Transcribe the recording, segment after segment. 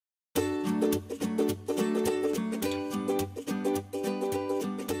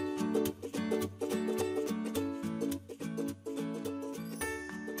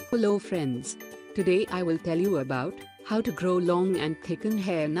Hello friends. Today I will tell you about how to grow long and thicken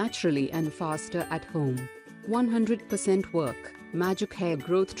hair naturally and faster at home. 100% work, magic hair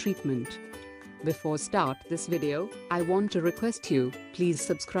growth treatment. Before start this video, I want to request you, please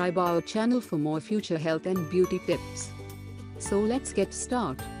subscribe our channel for more future health and beauty tips. So let's get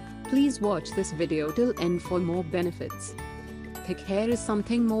start. Please watch this video till end for more benefits. Thick hair is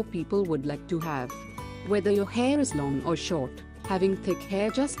something more people would like to have. Whether your hair is long or short, having thick hair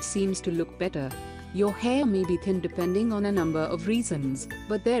just seems to look better. Your hair may be thin depending on a number of reasons,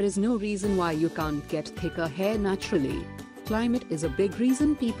 but there is no reason why you can't get thicker hair naturally. Climate is a big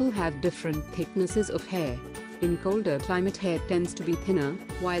reason people have different thicknesses of hair. In colder climate hair tends to be thinner,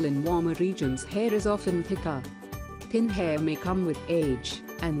 while in warmer regions hair is often thicker. Thin hair may come with age,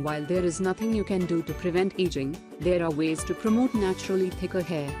 and while there is nothing you can do to prevent aging, there are ways to promote naturally thicker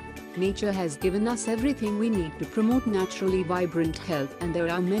hair. Nature has given us everything we need to promote naturally vibrant health, and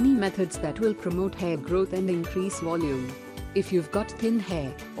there are many methods that will promote hair growth and increase volume. If you've got thin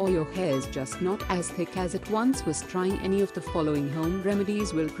hair, or your hair is just not as thick as it once was, trying any of the following home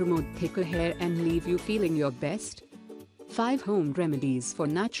remedies will promote thicker hair and leave you feeling your best. 5 home remedies for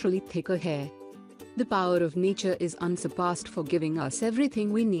naturally thicker hair. The power of nature is unsurpassed for giving us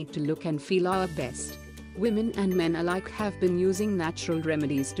everything we need to look and feel our best. Women and men alike have been using natural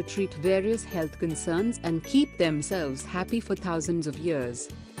remedies to treat various health concerns and keep themselves happy for thousands of years.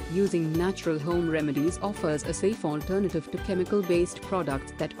 Using natural home remedies offers a safe alternative to chemical-based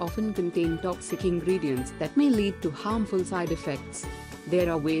products that often contain toxic ingredients that may lead to harmful side effects. There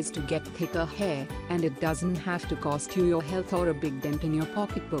are ways to get thicker hair, and it doesn't have to cost you your health or a big dent in your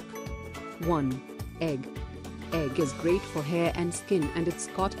pocketbook. 1. Egg. Egg is great for hair and skin, and it's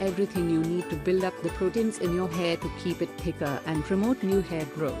got everything you need to build up the proteins in your hair to keep it thicker and promote new hair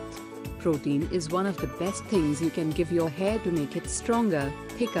growth. Protein is one of the best things you can give your hair to make it stronger,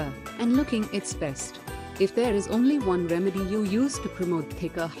 thicker, and looking its best. If there is only one remedy you use to promote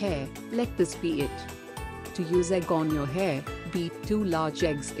thicker hair, let this be it. To use egg on your hair, beat 2 large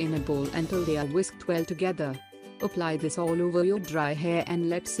eggs in a bowl until they are whisked well together. Apply this all over your dry hair and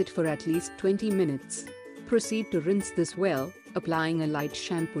let sit for at least 20 minutes. Proceed to rinse this well, applying a light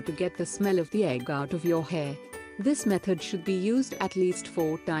shampoo to get the smell of the egg out of your hair. This method should be used at least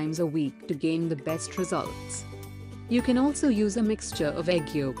 4 times a week to gain the best results. You can also use a mixture of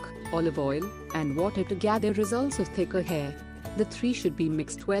egg yolk, olive oil, and water to gather results of thicker hair. The 3 should be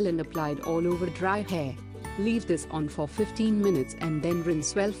mixed well and applied all over dry hair. Leave this on for 15 minutes and then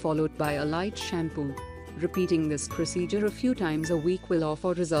rinse well, followed by a light shampoo. Repeating this procedure a few times a week will offer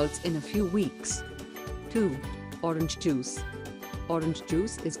results in a few weeks. 2. Orange juice. Orange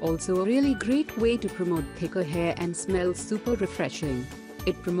juice is also a really great way to promote thicker hair and smells super refreshing.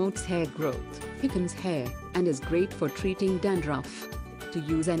 It promotes hair growth, thickens hair, and is great for treating dandruff. To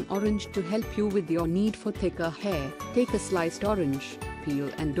use an orange to help you with your need for thicker hair, take a sliced orange, peel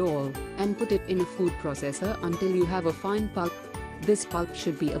and all, and put it in a food processor until you have a fine pulp. This pulp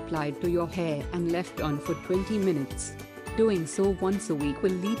should be applied to your hair and left on for 20 minutes. Doing so once a week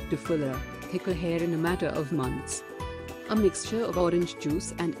will lead to fuller, thicker hair in a matter of months. A mixture of orange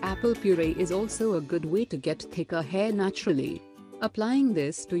juice and apple puree is also a good way to get thicker hair naturally. Applying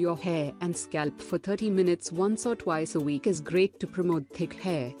this to your hair and scalp for 30 minutes once or twice a week is great to promote thick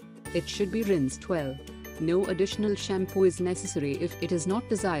hair. It should be rinsed well. No additional shampoo is necessary if it is not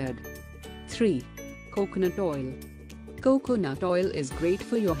desired. 3. Coconut oil. Coconut oil is great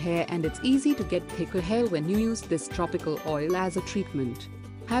for your hair, and it's easy to get thicker hair when you use this tropical oil as a treatment.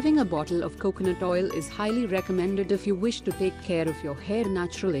 Having a bottle of coconut oil is highly recommended if you wish to take care of your hair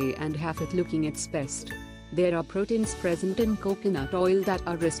naturally and have it looking its best. There are proteins present in coconut oil that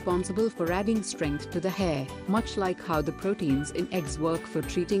are responsible for adding strength to the hair, much like how the proteins in eggs work for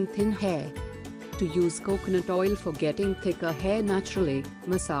treating thin hair. To use coconut oil for getting thicker hair naturally,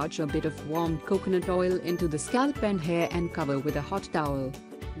 massage a bit of warmed coconut oil into the scalp and hair and cover with a hot towel.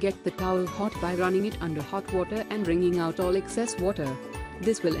 Get the towel hot by running it under hot water and wringing out all excess water.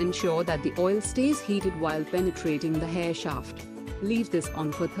 This will ensure that the oil stays heated while penetrating the hair shaft. Leave this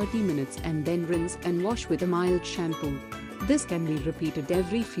on for 30 minutes and then rinse and wash with a mild shampoo. This can be repeated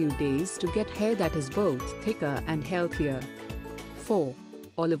every few days to get hair that is both thicker and healthier. 4.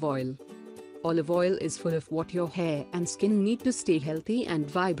 Olive oil. Olive oil is full of what your hair and skin need to stay healthy and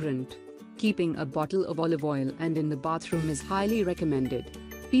vibrant. Keeping a bottle of olive oil and in the bathroom is highly recommended.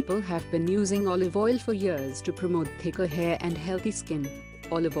 People have been using olive oil for years to promote thicker hair and healthy skin.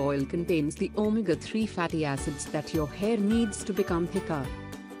 Olive oil contains the omega-3 fatty acids that your hair needs to become thicker.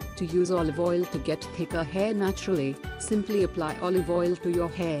 To use olive oil to get thicker hair naturally, simply apply olive oil to your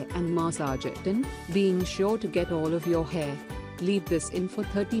hair and massage it in, being sure to get all of your hair. Leave this in for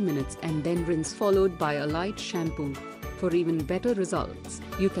 30 minutes and then rinse, followed by a light shampoo. For even better results,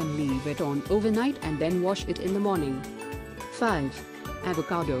 you can leave it on overnight and then wash it in the morning. 5.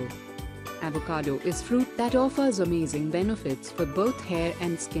 Avocado. Avocado is fruit that offers amazing benefits for both hair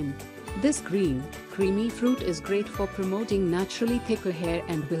and skin. This green, creamy fruit is great for promoting naturally thicker hair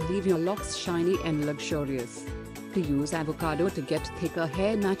and will leave your locks shiny and luxurious. To use avocado to get thicker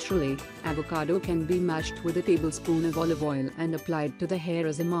hair naturally, avocado can be mashed with a tablespoon of olive oil and applied to the hair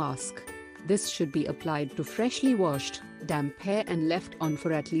as a mask. This should be applied to freshly washed, damp hair and left on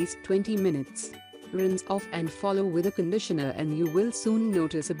for at least 20 minutes. Rinse off and follow with a conditioner and you will soon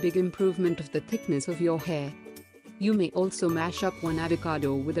notice a big improvement of the thickness of your hair. You may also mash up one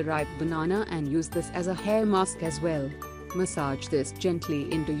avocado with a ripe banana and use this as a hair mask as well. Massage this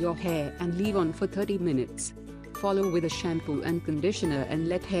gently into your hair and leave on for 30 minutes. Follow with a shampoo and conditioner and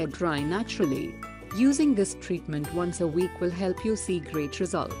let hair dry naturally. Using this treatment once a week will help you see great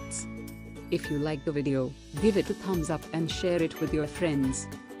results. If you like the video, give it a thumbs up and share it with your friends.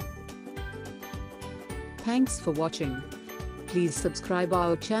 Thanks for watching. Please subscribe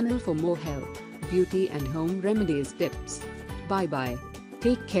our channel for more health, beauty and home remedies tips. Bye bye.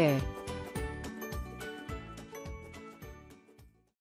 Take care.